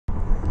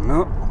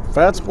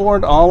Fast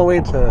forward all the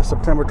way to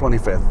September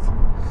 25th.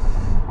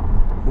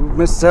 We've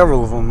missed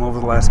several of them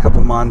over the last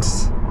couple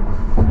months.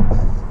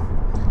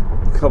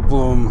 A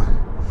couple of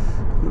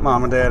them,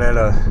 Mom and Dad had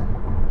a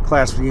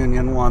class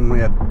reunion. One we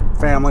had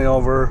family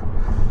over.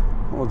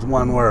 It was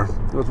one where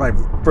it was my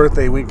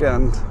birthday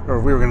weekend, or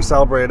we were going to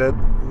celebrate it,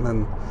 and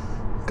then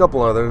a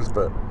couple others,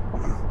 but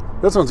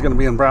this one's going to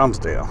be in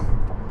Brownsdale.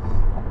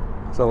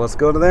 So let's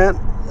go to that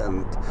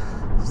and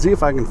see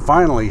if I can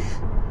finally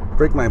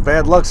break my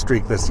bad luck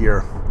streak this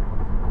year.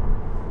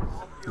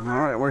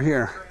 Alright, we're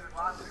here.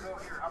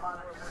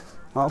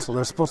 Also,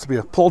 there's supposed to be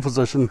a pole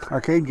position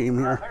arcade game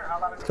here.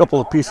 A couple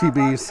of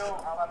PCBs.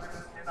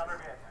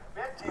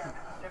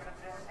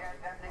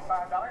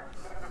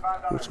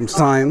 With some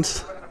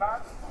signs.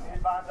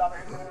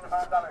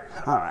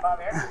 Alright.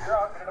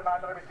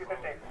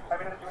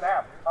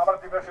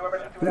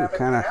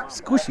 Kind of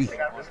squishy.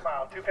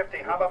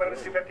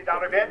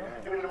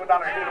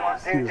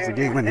 There's a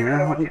game in here.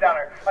 Not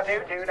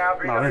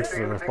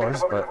interested, of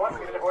course, but.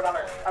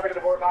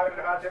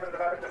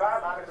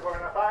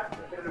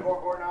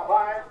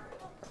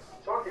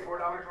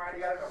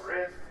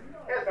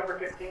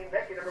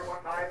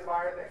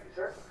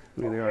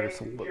 Yeah, they already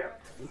sold it.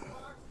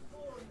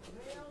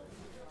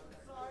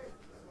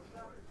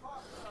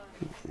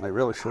 I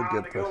really should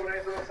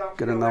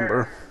get a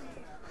number,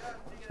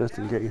 just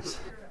in case.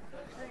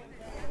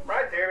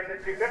 Right there,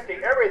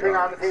 250. Everything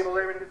on the table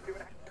there.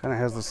 Kind of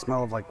has the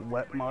smell of like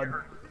wet mud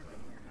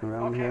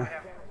around here.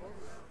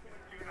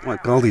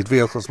 Like all these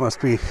vehicles must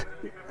be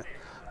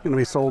going to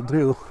be sold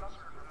too.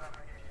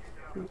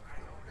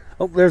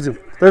 Oh, there's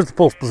the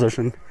pulse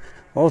position.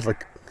 Oh, it's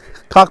like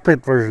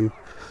cockpit version.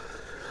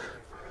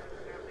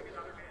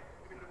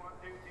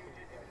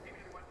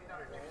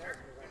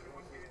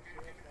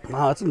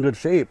 Wow, that's in good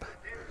shape.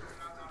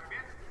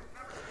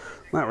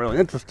 Not really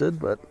interested,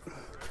 but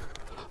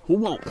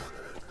whoa.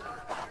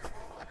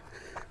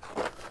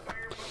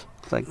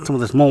 It's like some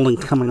of this molding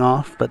coming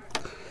off, but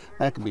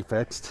that can be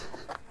fixed.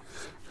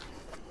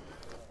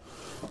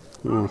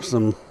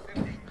 Some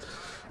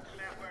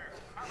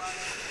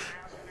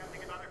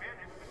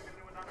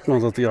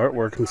smells like the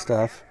artwork and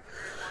stuff.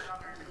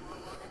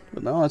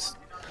 But no, it's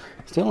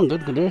still in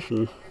good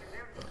condition.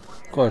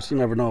 Of course, you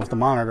never know if the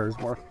monitor is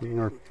working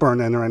or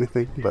burning or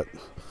anything, but if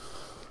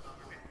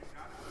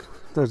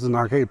there's an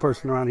arcade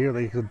person around here,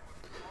 they could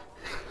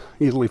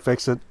easily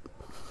fix it.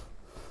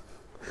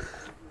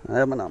 I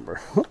have my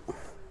number.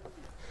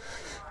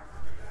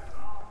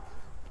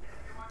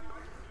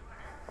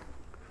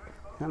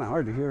 Kind of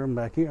hard to hear them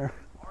back here.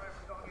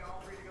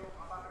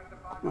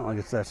 Oh, I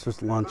guess that's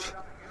just lunch.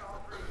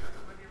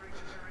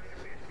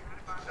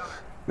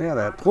 Yeah,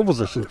 that pole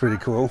position's pretty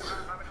cool.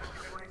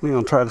 We're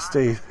gonna try to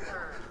stay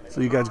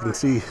so you guys can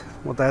see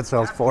what that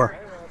sells for.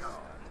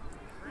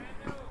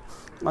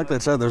 Like I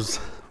said, there's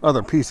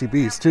other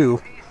PCBs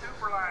too.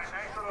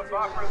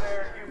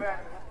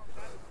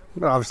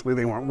 But obviously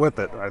they weren't with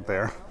it right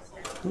there.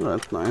 Oh,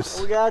 that's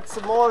nice. We got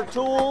some more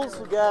tools.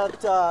 We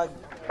got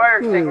fire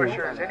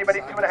extinguishers.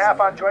 Anybody 2.5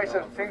 on choice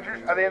of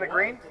extinguishers? Are they in the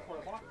green?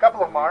 A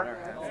couple of them are.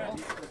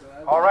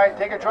 All right,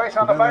 take a choice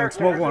on the fire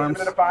extinguishers.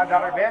 Give it a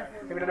 $5 bid.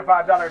 Give it a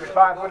 $5 bid. Give it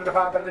a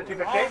 $5 bid.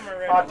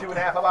 250. On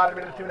 2.5, a lot of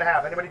bid.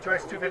 2.5. Anybody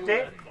choice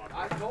 250?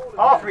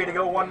 All three to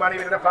go. One money.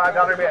 Give it a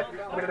 $5 bid.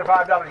 Give it a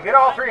 $5. Get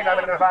all three. Now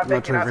bid a $5.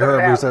 Not sure if you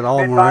heard me said all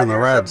of them were in the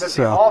reds.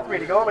 So all three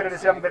to go. Bid a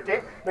 $750. Bid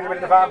a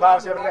 $5,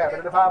 7.5.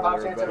 Bid a $5,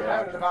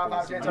 7.5. Bid a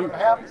 $5,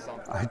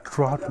 7.5. I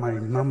dropped my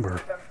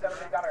number.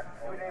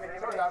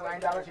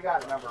 $9 you got.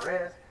 The number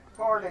is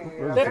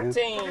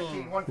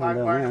 15. 1 5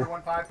 fire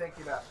 1 5. Thank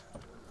you, Beth.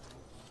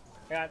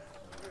 Got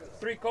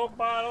 3 Coke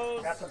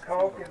bottles. Got some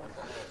Coke and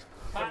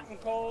hot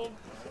and cold.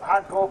 Hot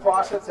and cold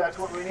faucets. That's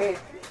what we need.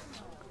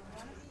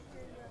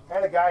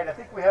 And a guide. I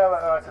think we have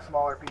it's a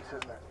smaller piece,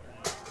 isn't it?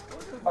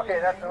 Okay,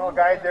 that's a little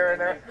guide there and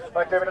there.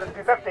 But they're at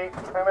 250.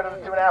 I'm at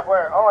 2.5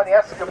 where? Oh, and the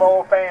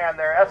Eskimo fan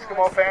there.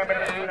 Eskimo fan bid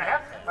at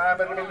 2.5. But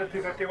we're at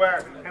 250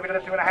 where? Maybe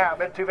at 2.5.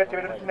 Bid 250.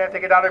 Bid at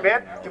take $1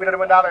 bid. Give it at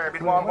 $1.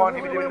 Bid 1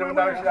 Give it at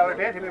 $1.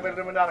 Bid. Give it at $1.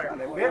 Bid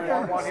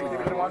 1 Give it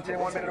at $1.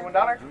 Bid at $1.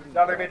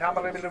 $1 bid. How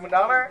much bid at $1? I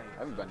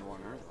haven't been to one.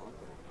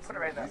 Put it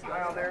right in that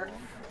pile there.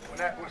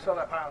 We'll sell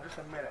that pile in just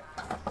a minute.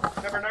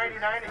 Number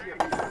 99. If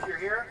you're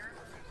here,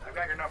 I've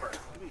got your number.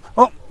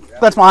 Oh,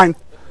 that's mine.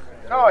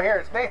 Oh, here,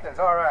 it's Nathan's.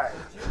 All right.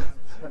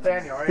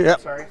 Nathaniel, right? Yep.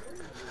 Sorry.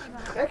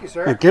 Thank you,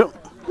 sir. Thank you.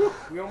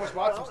 We almost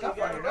bought some stuff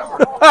on your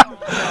number.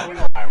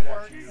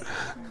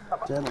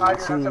 I'm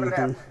not seeing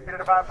anything.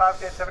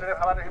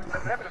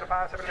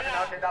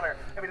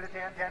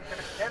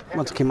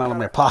 Once it came out of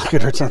my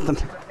pocket or something.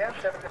 $10.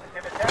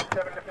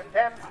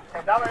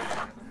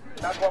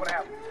 Not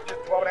 12.5.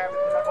 Just 12.5.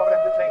 Not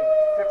 12.5.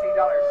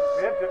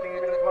 $15. Bid 15.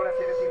 Even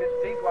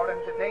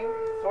 12.5. 15.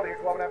 Sold here.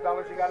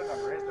 $12.5. You got a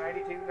number. It's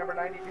 92. Number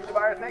 92. The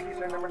buyer. Thank you,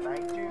 sir. Number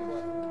 92.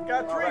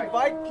 Got 3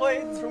 bike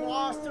plates from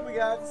Austin. We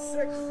got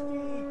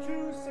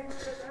 62,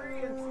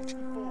 63, and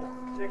 64.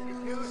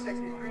 62,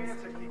 63, and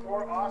 64.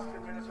 for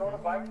Austin, Minnesota,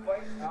 bike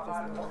place. Get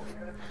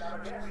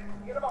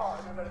them all.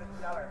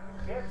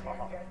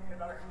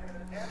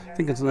 I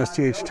think it's an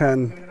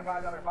STH-10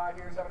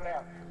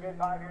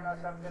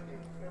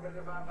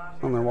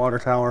 on their water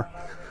tower.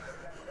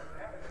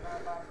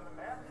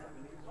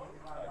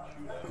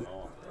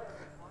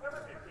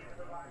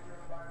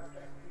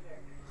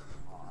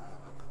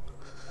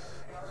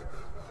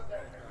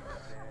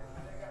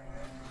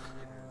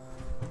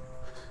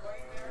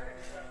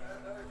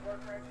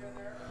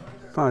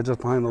 Probably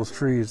just behind those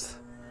trees.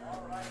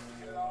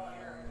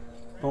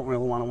 Don't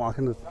really want to walk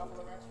into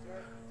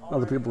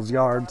other people's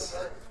yards.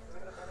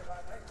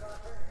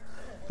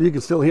 You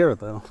can still hear it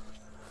though.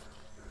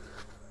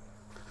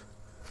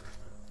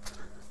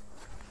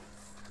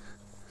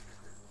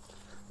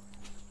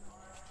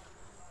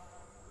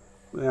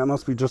 Yeah, it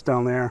must be just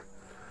down there.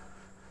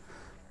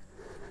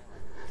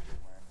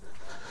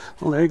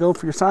 Well, there you go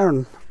for your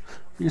Siren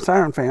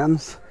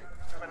fans.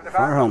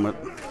 Fire helmet.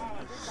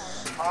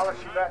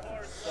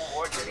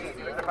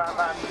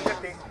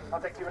 I'll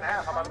take $2.5.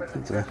 How about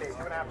It's a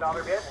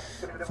 $2.5 bid?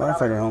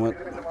 firefighter helmet.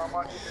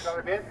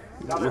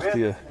 With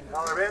the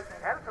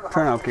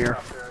turnout gear.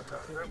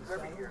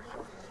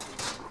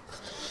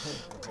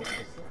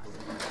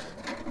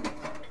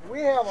 We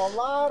have a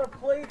lot of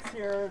plates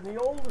here, and the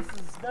oldest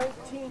is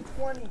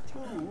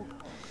 1922.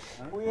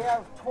 We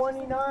have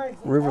 29s.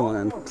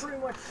 Riverland. Pretty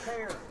much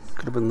pairs.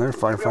 Could have been their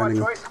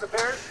firefighting. Choice of the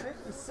pairs?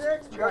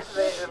 56. Choice of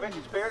the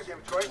vintage pairs. You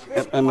have a choice.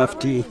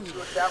 MFT. Do it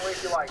that way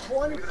if you like.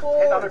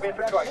 24. $10 bid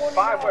for choice.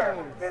 5 where?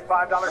 Bid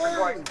 $5 for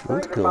choice.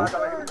 That's cool. $5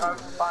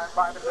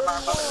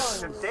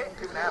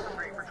 $2.5 for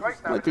 3 for choice.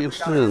 Might be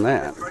interested in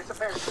that. Choice of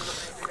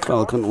pairs.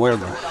 Well, I couldn't wear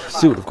the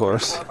suit, of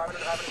course.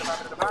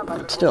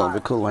 But still,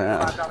 it'd be cool to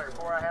have.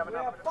 Before I have We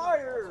enough. have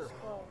fire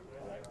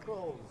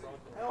clothes.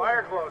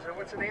 Fire clothes. And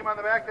what's the name on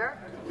the back there?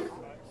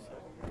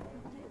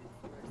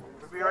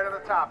 Would be right on the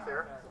top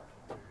there.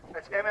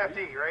 That's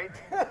MFD, right?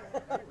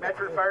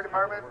 Medford Fire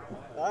Department,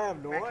 I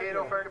have no Mankato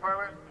idea. Fire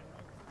Department,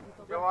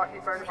 Milwaukee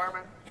Fire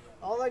Department.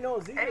 All I know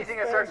is these Anything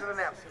are that starts with an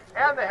M.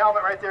 And the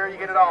helmet right there, you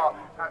get it all.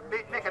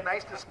 Make a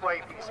nice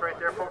display piece right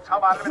there, folks. How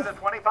about a minute of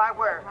 25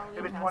 where?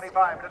 Give it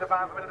 25, minute of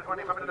 5, minute of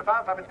 25, minute of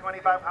 5, 5 minute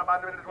 25, how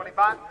about a minute of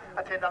 25?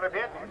 A $10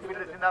 bid, give it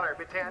a $10,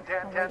 bid 10,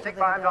 10, 10, take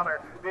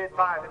 $5, bid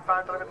 5, bid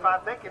 $5, bid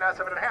 5, thank you, now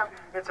 7.5,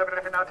 bid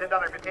 7.5, now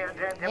 $10, bid 10, 10,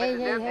 10, bid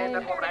 10, 10,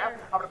 then 12.5,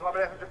 how about a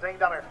 $12.5,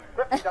 $15,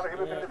 $15, here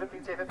we bid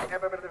 15, say 15, 10,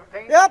 bid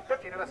 15, Yep.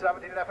 15, and a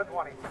 17, and a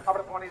 20, how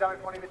about a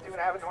 $20, 20, bid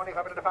 2.5, and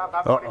 25, bid a 5,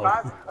 5,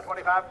 25, a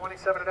 25,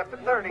 27, and a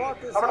 30, how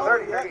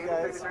about a 30, 30,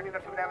 30, 30,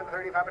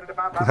 35, and a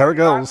 5, There it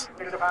goes.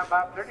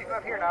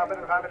 35 here now,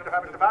 35,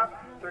 35, 35,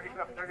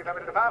 35,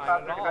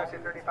 35, 35, say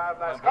 35,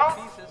 last call.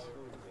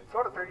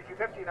 Sort of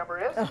 3250 number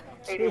is.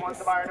 81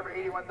 the buyer, number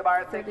 81 the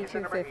buyer, thank you, sir,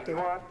 number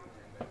 81.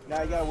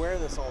 Now you gotta wear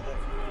this all day.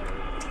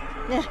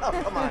 Oh,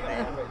 come on,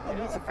 man.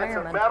 It's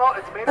metal,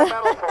 it's made of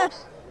metal,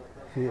 folks.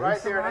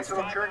 Right there, nice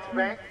little church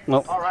bank.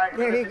 Nope. All right.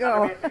 There you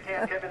go. 10,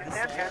 10, 10, 10,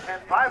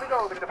 5 to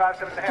go. Give it a 5,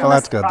 7.5. Well,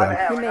 that's good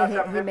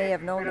then. He may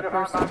have known the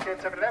person.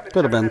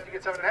 Could have been.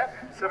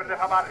 7.5,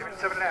 how about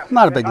 7.5?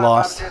 Not a big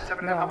loss.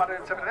 No.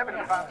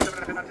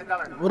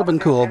 Would have been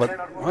cool,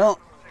 but, well,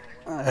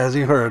 as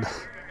you heard,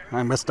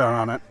 I missed out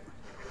on it.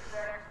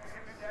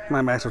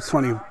 My match was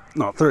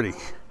 30.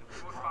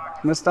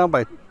 Missed out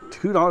by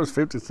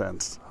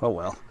 $2.50. Oh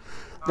well.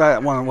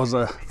 That one was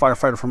a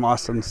firefighter from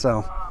Austin,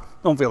 so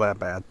don't feel that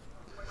bad.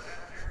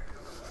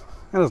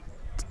 It was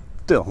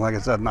still, like I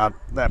said, not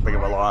that big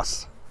of a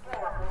loss.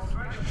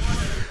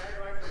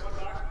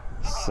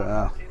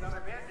 So,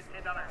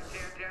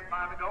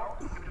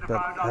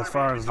 but as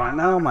far as right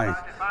now, my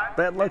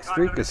bad luck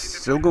streak is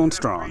still going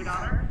strong.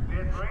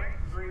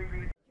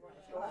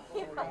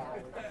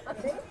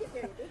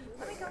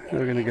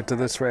 We're gonna get to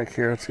this rack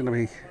here. It's gonna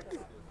be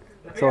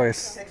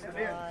choice.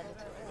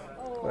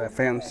 That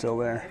fan's still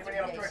there.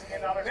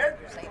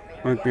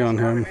 Might be on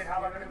him.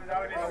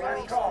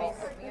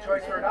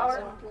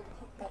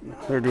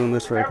 They're doing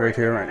this rack right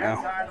here right now.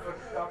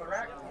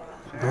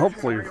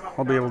 Hopefully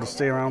I'll be able to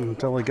stay around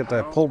until we get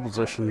that pole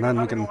position,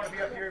 then we can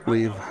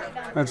leave.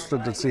 I'm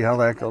interested to see how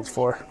that goes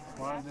for.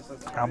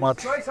 How much?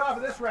 Choice off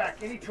of this rack.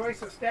 Any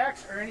choice of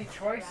stacks or any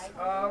choice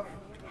of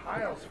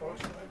piles, folks.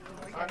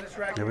 On this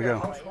rack, Here we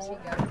got go. household,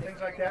 things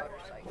like that.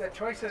 The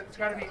choice it's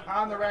got to be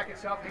on the rack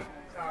itself.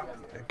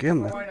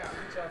 Again, Why that not? Reach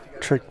out together.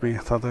 tricked me. I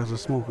thought there was a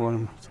smoke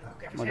alarm,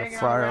 like a Hang on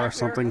fryer the or rack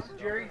something. there,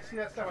 Jerry, see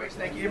that stuff?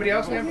 Thank you. Anybody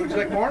else, ma'am? Would you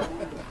like more?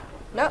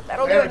 No,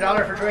 that'll We do have it.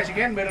 $1 for choice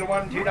again. Bid of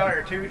 $1,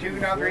 $2, 2, 2,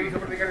 now 3.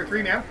 Over together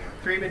 3, ma'am.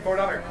 3 bid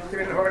 $4.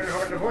 3 bid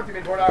 $4, 4, 3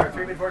 bid $4.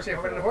 3 bid 4, say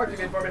 4 bid 4. 3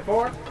 bid 4 bid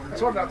 4.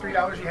 That's what about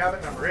 $3 you have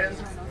it. Number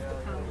is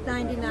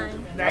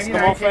 99.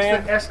 99. Eskimo Takes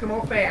fan. the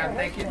Eskimo fan.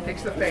 Thank you.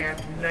 Takes the fan.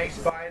 Nice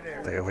buy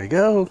there. There we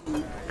go.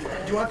 Do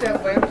you want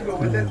that lamp to go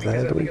with it? Because I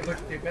That think we- it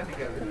looks they've been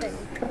together.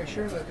 Make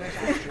sure that nice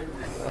picture.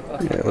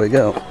 There we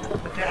go.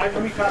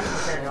 Let me talk to the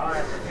fan. All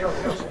right.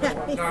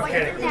 No, I'm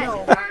kidding.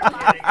 No. I'm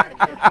kidding. I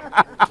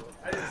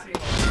didn't see it.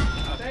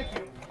 Thank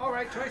you. All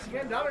right. Choice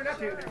again. $1, not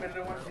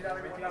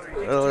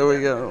 $2. Well, there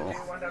we go.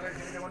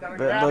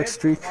 bad luck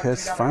streak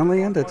has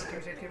finally ended.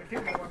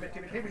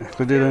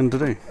 They did end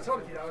today.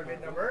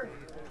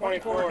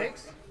 24.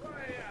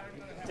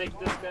 Take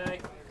this guy.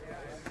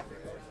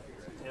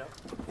 Yep.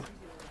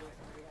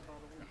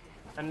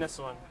 And this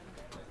one.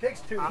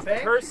 Takes two.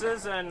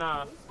 Purses and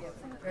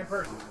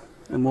purses.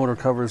 The motor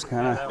cover's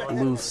kind of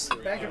loose,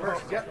 Bank and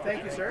purses. Yep.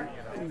 Thank you, sir.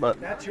 but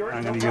That's yours.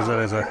 I'm going to use it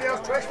as a Everybody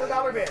else, twice for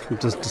 $1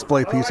 bid. just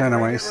display piece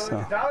anyways.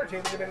 So Dollar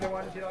change, $1,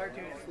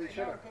 $2, free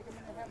shipping.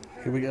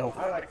 here we go.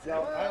 I like the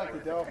Dell.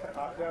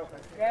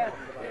 Yeah.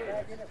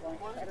 I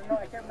don't know.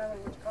 I can't remember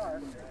which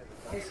car.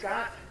 Hey,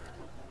 Scott.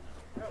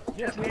 Do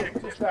you have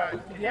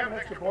an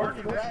extra board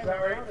for this? Is that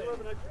right?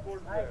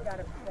 I've got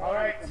it. All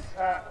right.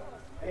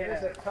 It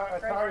is a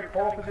Atari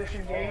pole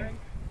position game.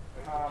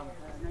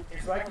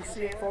 It's like you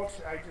see it, folks.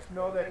 I just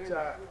know that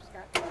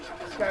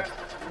Scott's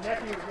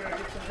nephew is going to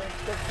get some things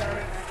fixed on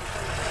it.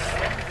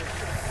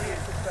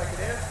 It's just like it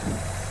is.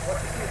 What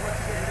you see is what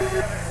you get. You don't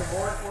have an extra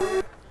board for you.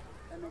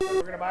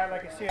 We're going to buy it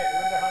like you see it. We're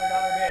going to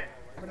 $100 bid.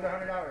 We're going to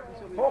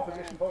 $100. Pole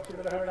position, folks.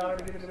 We're going to $100. We're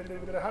going to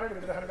 $100. We're going to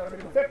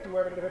 $100. $50.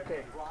 We're going to $50.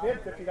 Bid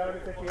 $50.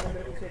 $50. We're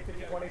going to say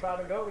 50, 25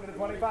 and go. We're going to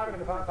 25. We're going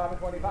to pound 5 and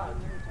 25.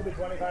 We're going to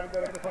 25 and go.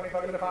 We're going to 25.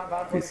 We're going to pound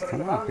 5. 25. We're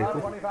going to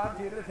pound 25.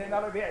 We're going to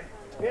 $10 bid.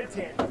 Bid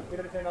 10. We're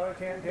going to $10.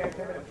 10. 10. 10.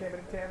 10.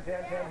 10.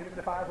 10. Hit it with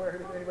the 5. Where?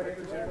 Anybody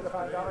interested with the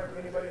 $5?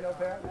 Anybody know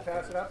that?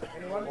 Pass it up.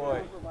 Anyone?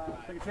 Boy.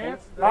 Take a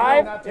chance.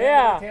 5?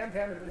 Yeah. 10.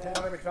 10.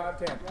 $10. 5.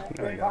 10.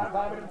 10.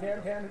 5.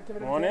 10.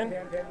 10. One in.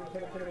 10. 10.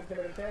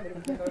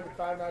 10. 10.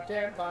 5. Not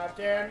 10. 5.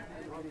 10.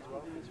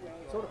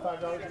 Sort of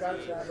 $5 you got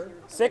it, Sander.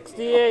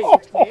 68.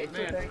 68.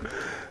 Thank you.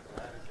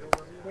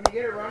 When you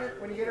get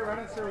it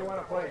running, sir, we want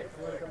to play it.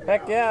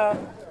 Heck yeah.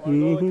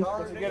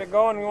 Once you get it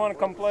going, we want to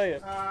come play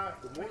it.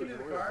 We can do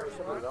the car.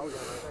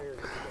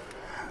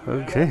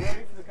 Okay.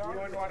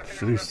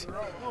 Jeez.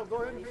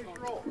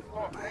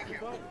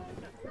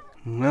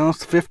 Well,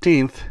 it's the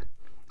 15th.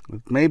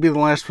 It may be the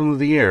last one of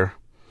the year,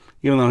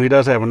 even though he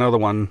does have another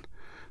one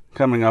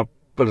coming up,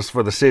 but it's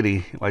for the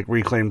city, like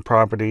reclaimed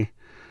property,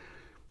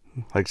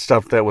 like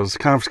stuff that was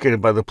confiscated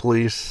by the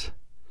police.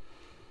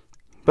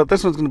 But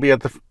this one's going to be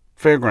at the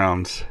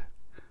fairgrounds.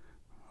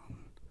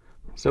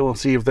 So we'll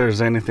see if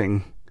there's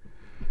anything.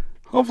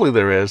 Hopefully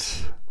there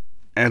is.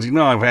 As you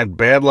know, I've had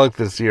bad luck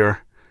this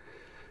year.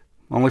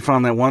 Only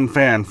found that one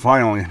fan,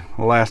 finally,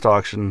 the last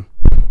auction.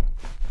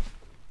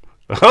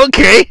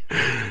 Okay!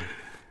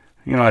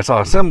 You know, I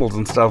saw symbols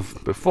and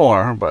stuff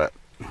before, but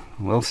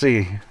we'll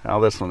see how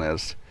this one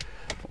is.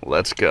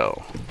 Let's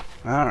go.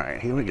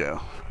 Alright, here we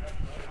go.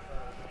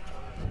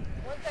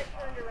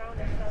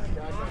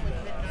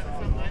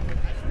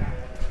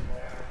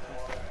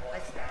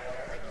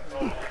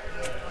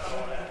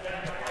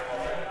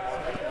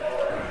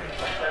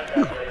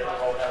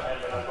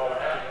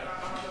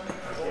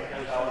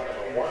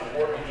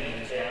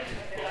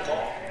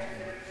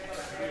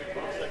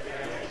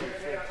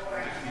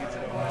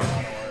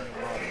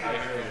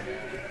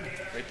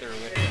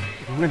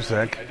 Wait a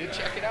sec. I did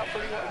check it out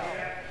pretty well.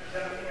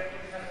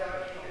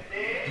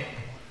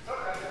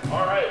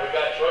 All right, we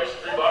got choice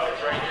 3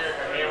 buckets right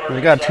here.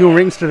 We got 2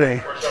 rings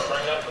today.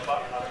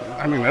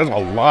 I mean, there's a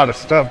lot of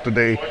stuff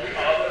today. It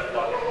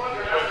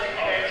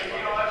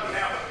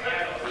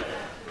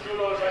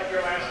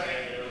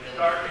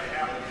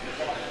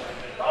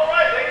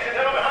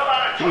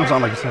doesn't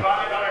sound like it's a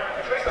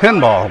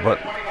pinball, but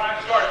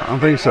I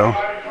don't think so. I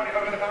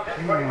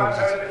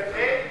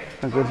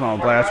think it's all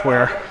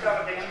glassware.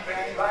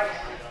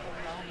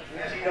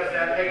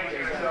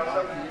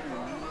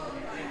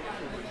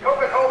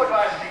 Coca-Cola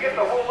glasses, you get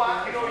the whole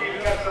lot, you know, you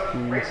got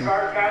some race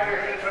cars, guys, you're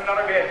going to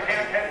another bid.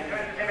 10,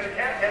 10, 10,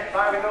 10, 10,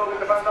 5, and go,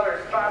 there's about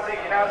another 5, 6,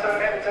 now 7,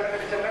 7,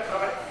 7, 7,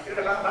 7,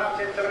 7, 5,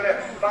 6, 7,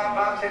 5,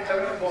 5, 6,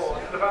 7, 4,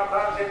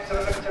 5, 6,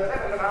 7, 7, 7,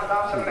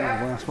 5, 7, 7,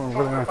 Last one,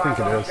 what do I think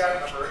it is?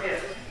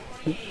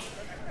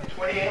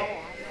 28.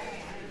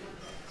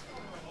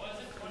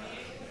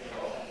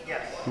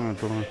 Yes.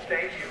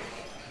 Thank you.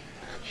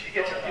 She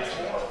gets a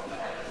useful.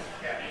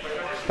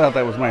 Thought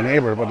that was my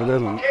neighbor, but it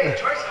isn't. Okay,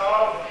 choice.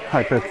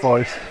 High-pitched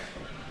voice.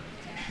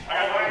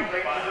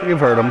 You've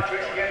heard him.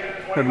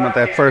 Heard him at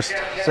that first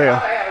sale.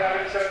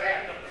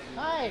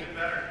 Hi.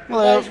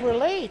 Hello. You guys were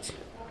late.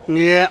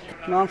 Yeah.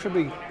 Mom should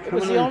be. It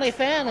was the only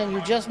fan, and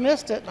you just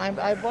missed it. And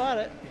I bought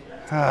it.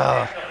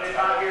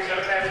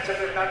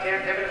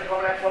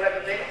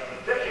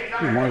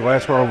 More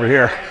glassware over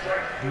here.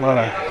 A lot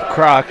of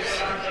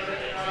Crocs.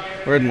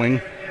 Red Wing.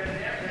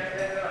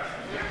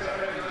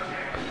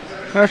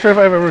 Not sure if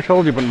I've ever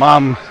told you, but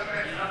Mom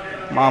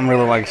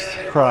really likes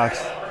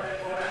Crocs.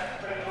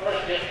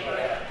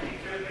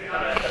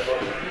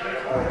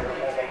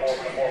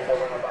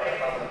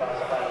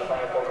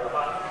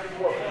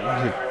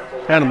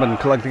 She hadn't been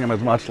collecting them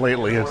as much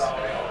lately as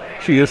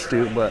she used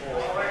to, but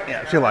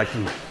yeah, she likes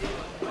them.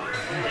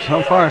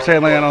 So far,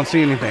 sadly, I don't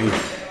see anything.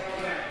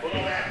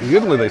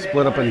 Usually they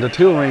split up into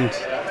 2 rings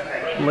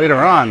later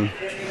on,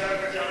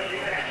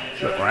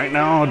 but right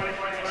now,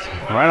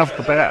 right off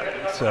the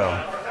bat,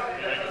 so.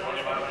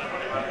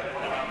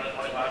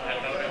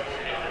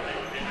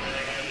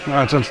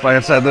 Since, like I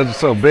said, this is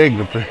so big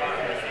that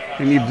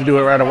You need to do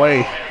it right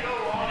away.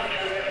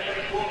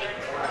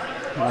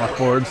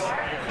 Walkboards.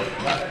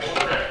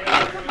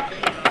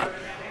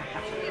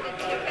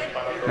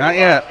 Not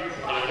yet.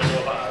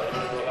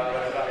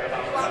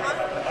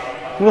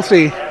 We'll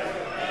see.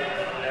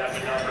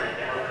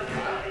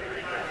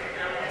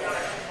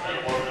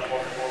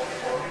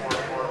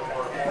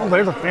 Oh,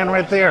 there's a fan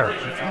right there.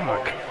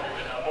 Fuck.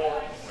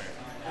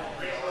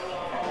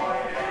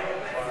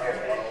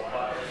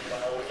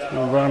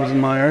 Robinson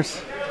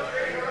Myers.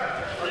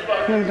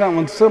 I've got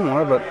one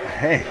similar, but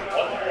hey.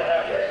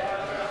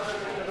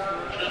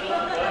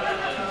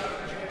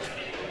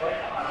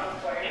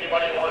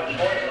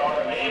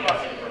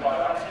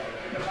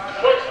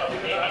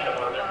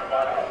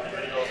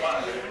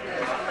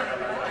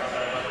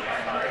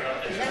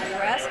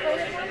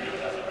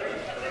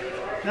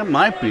 That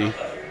might be.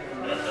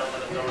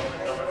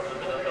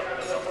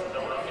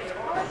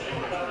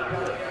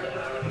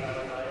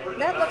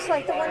 That looks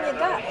like the one you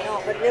got.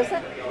 No, but is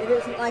it? It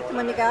isn't like the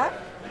one you got?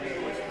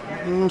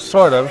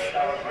 Sort of.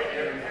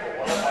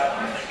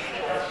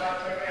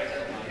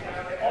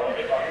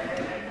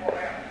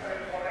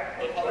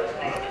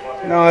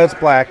 No, it's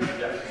black.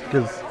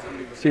 Because,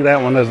 see, that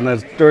one isn't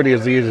as dirty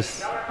as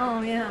these.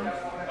 Oh, yeah.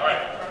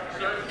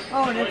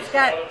 Oh, and it's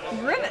got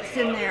rivets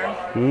in there.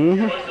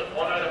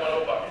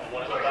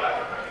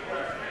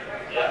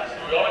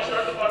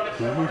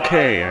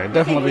 Okay, I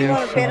definitely. You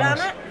want to bid on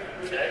it?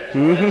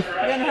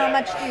 Then how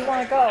much do you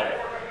want to go?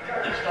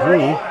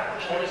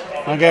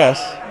 I guess.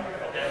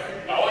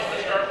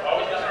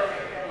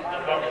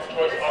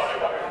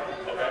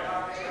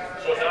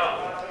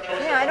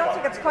 Yeah, I don't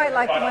think it's quite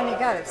like the one you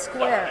got. It's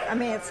square. I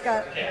mean, it's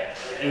got.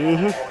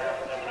 Have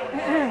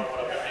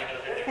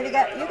you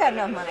got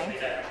enough money?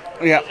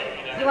 Yeah,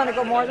 You want to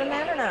go more than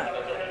that or not?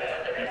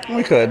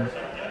 we could.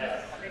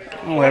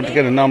 We'll have to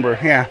get a number.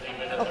 Yeah.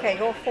 Okay,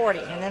 go 40,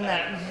 and then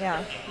that.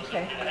 Yeah.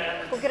 Okay.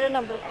 We'll get a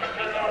number.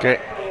 Okay.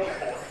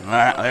 All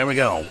right, there we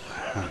go.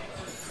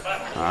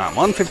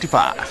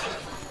 155.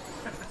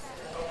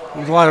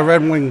 There's a lot of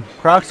red wing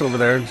Crocs over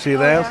there. See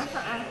that? Yeah.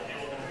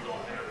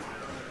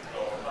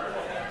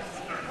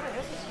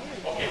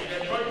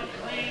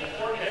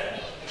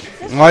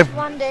 This Well, is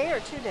one day or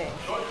 2 days?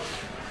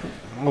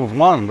 It was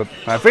one, but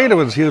I figured it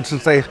was huge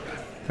since they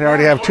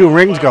already have 2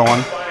 rings going.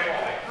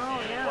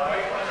 Oh,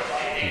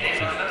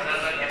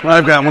 yeah. Well,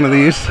 I've got one of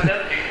these.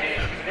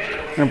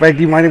 In fact,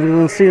 you might have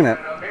even seen it.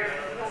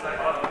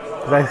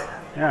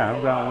 Yeah,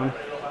 I've got one.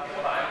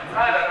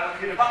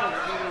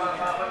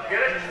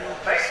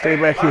 Stay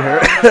back here.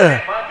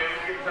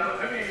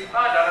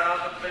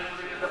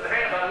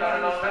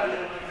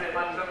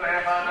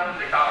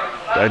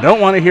 I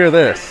don't want to hear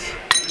this.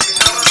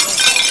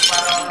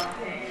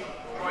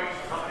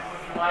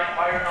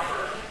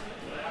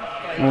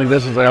 Only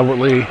this is Albert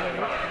Lee.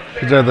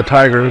 These are the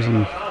Tigers,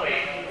 and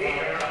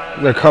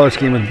their color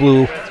scheme is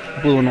blue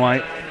and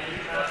white.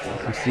 You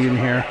can see in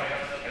here.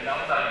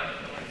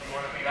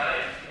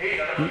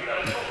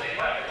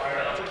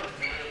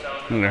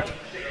 There.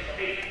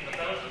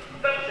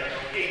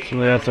 So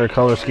that's their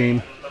color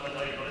scheme.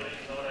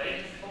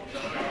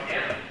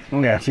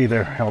 Oh yeah, see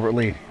there, Albert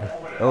Lee.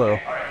 Hello.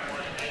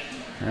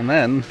 And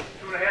then,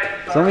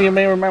 some of you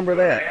may remember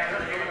that.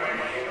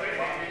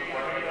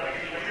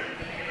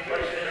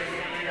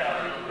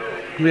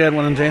 We had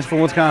one in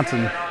Janesville,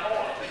 Wisconsin.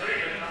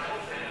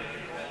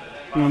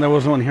 And there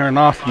was one here in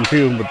Austin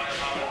too, but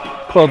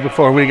closed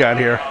before we got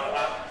here.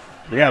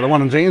 But yeah, the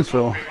one in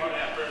Janesville.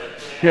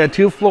 You had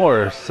 2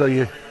 floors, so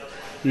you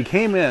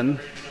came in.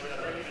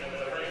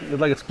 It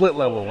was like a split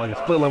level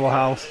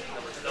house.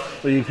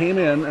 So you came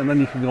in, and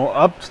then you could go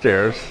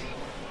upstairs.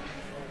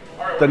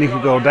 Then you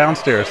could go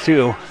downstairs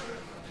too.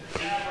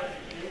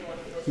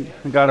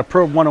 You got a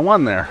Probe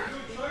 101 there,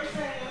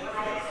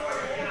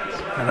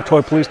 and a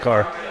toy police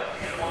car.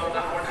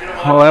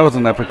 Oh, that was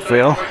an epic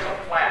fail.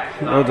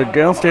 There was a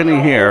gal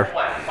standing here,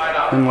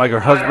 and like her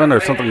husband or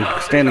something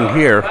standing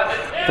here.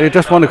 They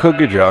just won a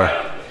cookie jar.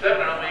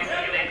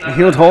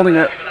 He was holding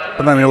it,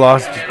 but then he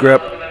lost his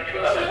grip.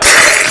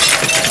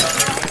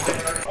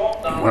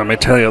 Let me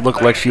tell you, it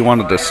looked like she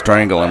wanted to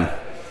strangle him.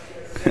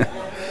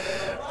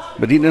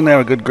 But he didn't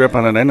have a good grip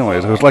on it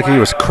anyways. It was like he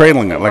was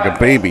cradling it like a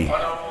baby.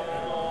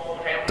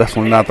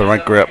 Definitely not the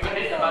right grip.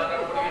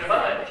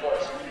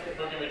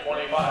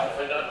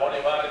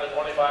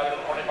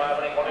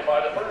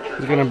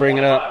 He's going to bring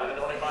it up.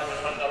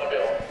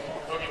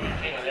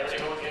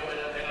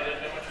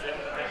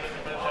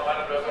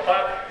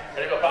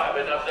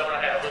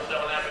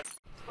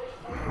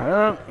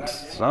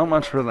 So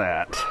much for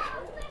that.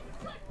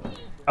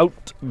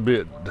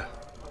 Outbid.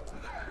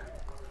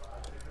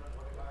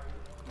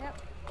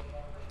 Yep.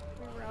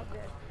 We were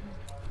outbid.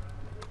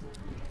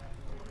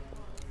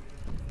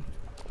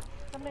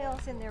 Somebody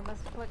else in there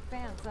must have put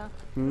fans, huh?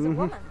 It was a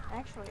woman,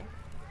 actually.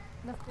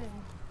 Must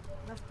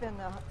have been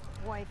the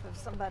wife of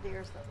somebody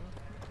or something.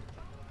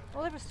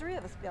 Well, there was 3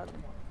 of us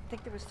building. I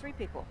think there was 3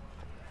 people.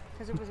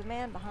 Because there was a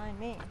man behind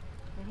me,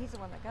 and he's the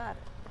one that got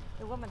it.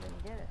 The woman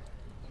didn't get it.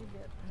 She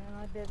bid, and then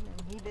I bid,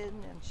 and he bid,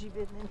 and she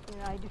bid, and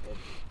I did.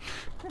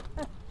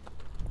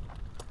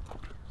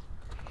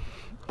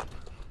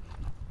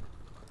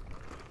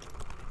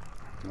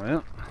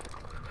 Well,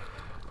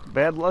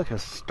 bad luck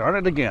has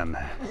started again.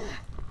 I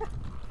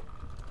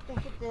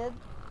think it did.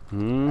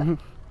 Mm-hmm.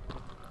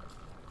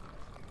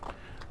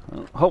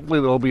 Well, hopefully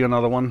there'll be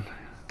another one,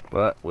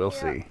 but we'll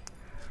see.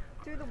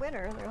 Through the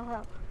winter, they'll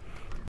have.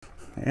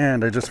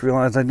 And I just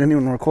realized I didn't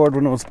even record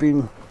when it was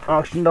being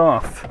auctioned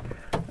off.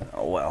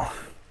 Oh well.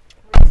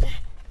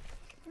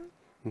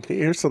 Okay,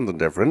 here's something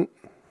different.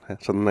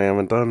 Something I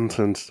haven't done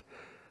since,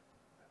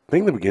 I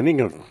think, the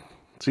beginning of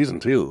season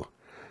 2.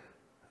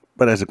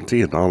 But as you can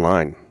see, it's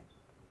online.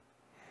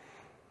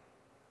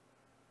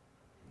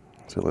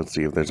 So let's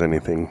see if there's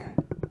anything.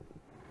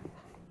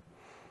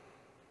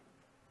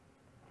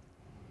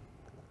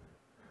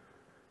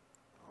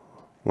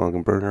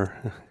 Welcome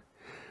burger.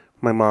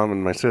 My mom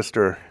and my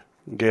sister,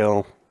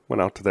 Gail,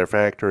 went out to their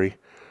factory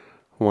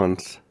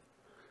once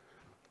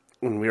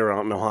when we were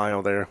out in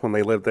Ohio there, when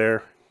they lived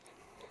there.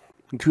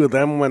 The two of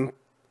them went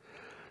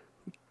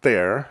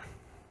there.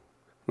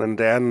 Then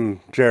Dad and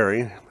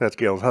Jerry, that's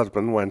Gail's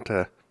husband, went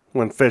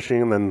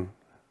fishing, and then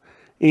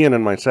Ian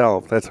and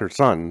myself, that's her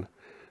son.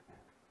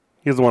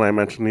 He's the one I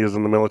mentioned, he was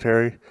in the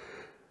military.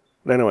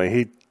 But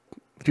anyway,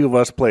 the two of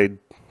us played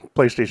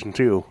PlayStation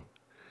 2.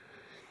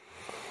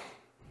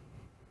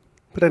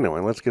 But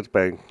anyway, let's get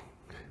back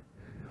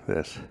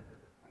this.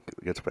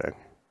 Gets back.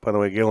 By the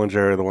way, Gail and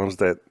Jerry are the ones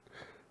that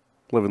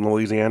live in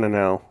Louisiana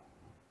now.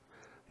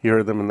 You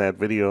heard them in that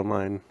video of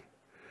mine.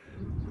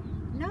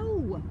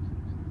 No.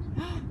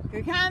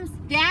 Here he comes.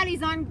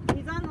 Daddy's on.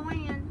 He's on the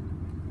land.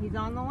 He's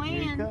on the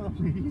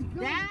land.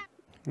 Dad.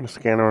 A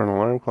scanner and an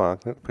alarm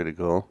clock. That's pretty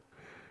cool.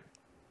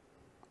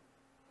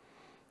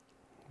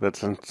 But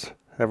since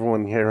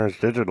everyone here is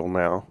digital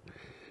now,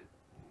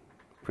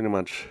 pretty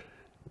much,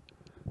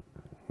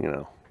 you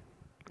know,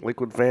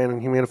 liquid fan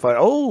and humidifier.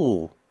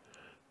 Oh!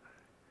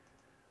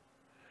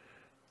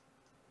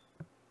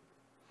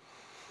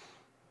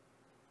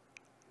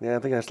 Yeah, I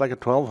think that's like a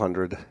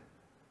 1200.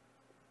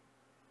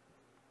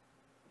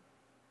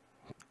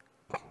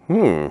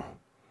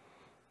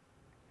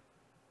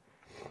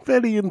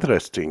 Very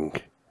interesting.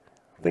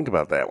 Think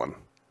about that one.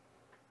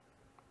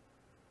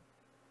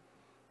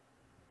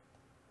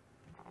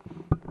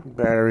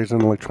 Batteries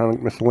and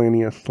electronic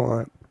miscellaneous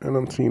slot. I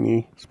don't see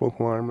any smoke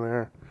alarm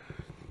there.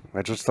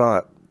 I just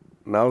thought,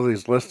 now that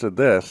he's listed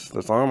this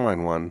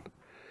online one,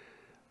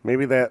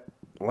 maybe that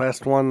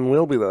last one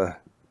will be the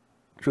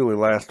truly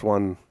last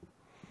one.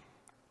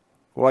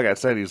 Well, like I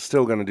said, he's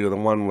still going to do the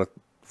one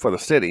for the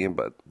city,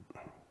 but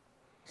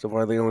so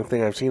far the only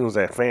thing I've seen was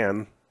that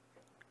fan.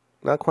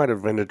 Not quite a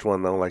vintage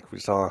one, though, like we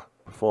saw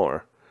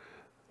before,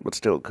 but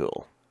still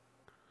cool.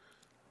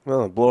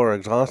 Well, a blower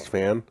exhaust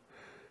fan.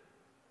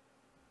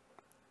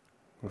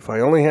 If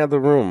I only had the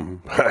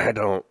room. I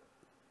don't.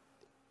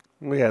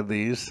 We had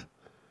these.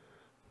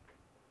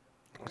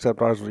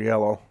 Except ours was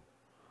yellow.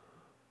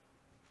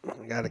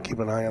 I gotta keep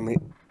an eye on the...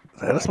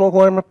 Is that a smoke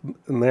alarm up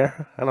in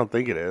there? I don't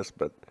think it is,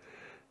 but...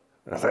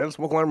 Is that a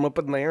smoke alarm up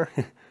in there?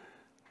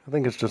 I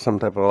think it's just some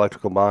type of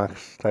electrical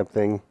box type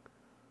thing.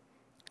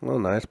 Oh,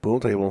 nice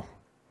pool table.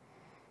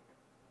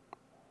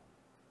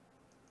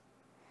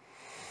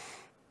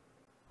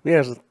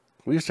 Yes,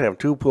 we used to have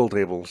 2 pool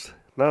tables.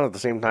 Not at the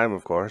same time,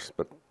 of course,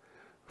 but...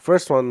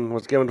 First one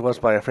was given to us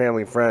by a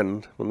family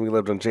friend when we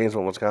lived in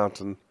Janesville,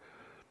 Wisconsin.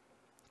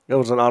 It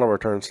was an auto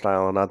return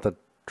style, not the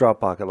drop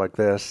pocket like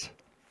this.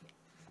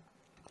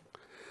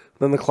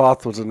 Then the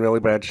cloth was in really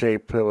bad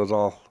shape. It was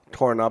all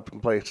torn up in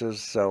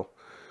places, so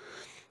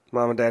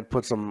Mom and Dad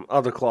put some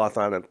other cloth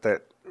on it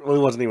that really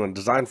wasn't even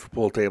designed for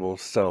pool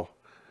tables, so,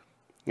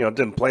 you know, it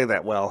didn't play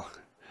that well.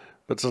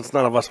 But since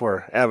none of us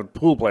were avid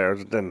pool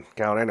players, it didn't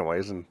count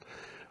anyways, and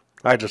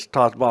I just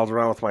tossed balls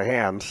around with my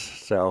hands,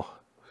 so...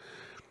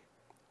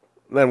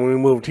 Then when we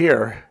moved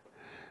here,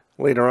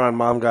 later on,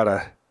 Mom got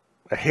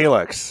a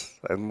Helix,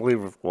 I believe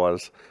it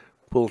was,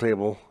 pool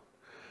table.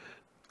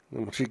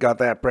 And she got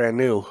that brand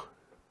new.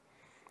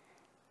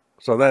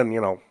 So then, you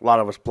know, a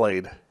lot of us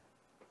played.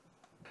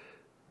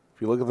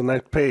 If you look at the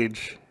next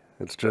page,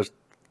 it's just,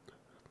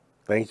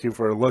 thank you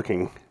for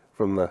looking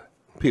from the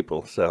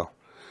people, so.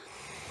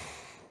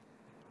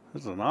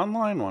 This is an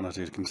online one, as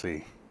you can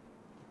see.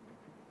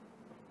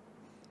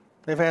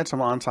 They've had some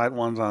on-site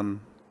ones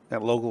on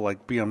at local,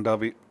 like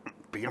BMW?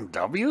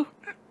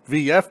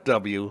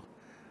 VFW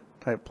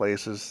type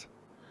places.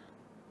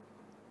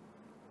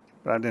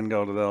 But I didn't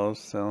go to those,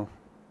 so.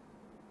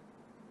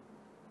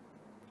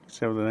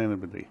 See if there's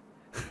anybody.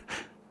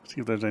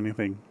 See if there's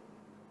anything.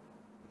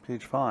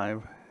 Page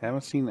 5.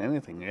 Haven't seen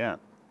anything yet.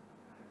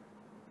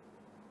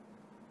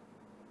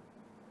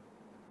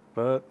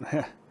 But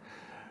that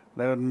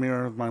would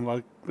mirror my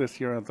luck this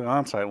year at the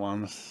on-site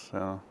ones,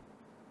 so.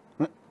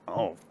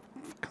 Oh,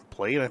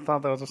 plate? I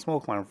thought that was a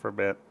smoke alarm for a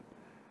bit.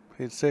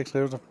 Page 6,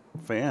 there's a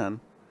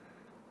fan.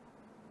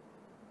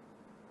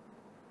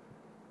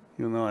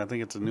 Even though I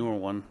think it's a newer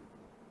one.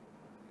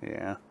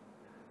 Yeah.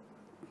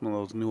 One of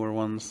those newer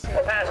ones.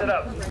 Pass it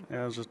up.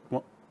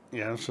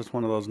 Yeah, it's just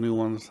one of those new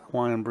ones.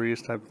 Hawaiian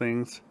breeze type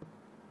things.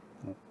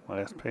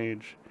 Last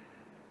page.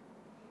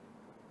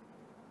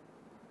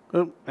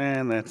 Oop,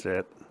 and that's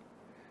it.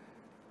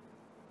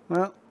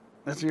 Well,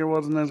 this year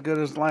wasn't as good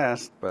as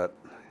last, but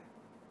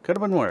could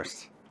have been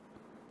worse.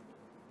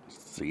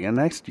 See you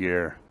next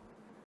year.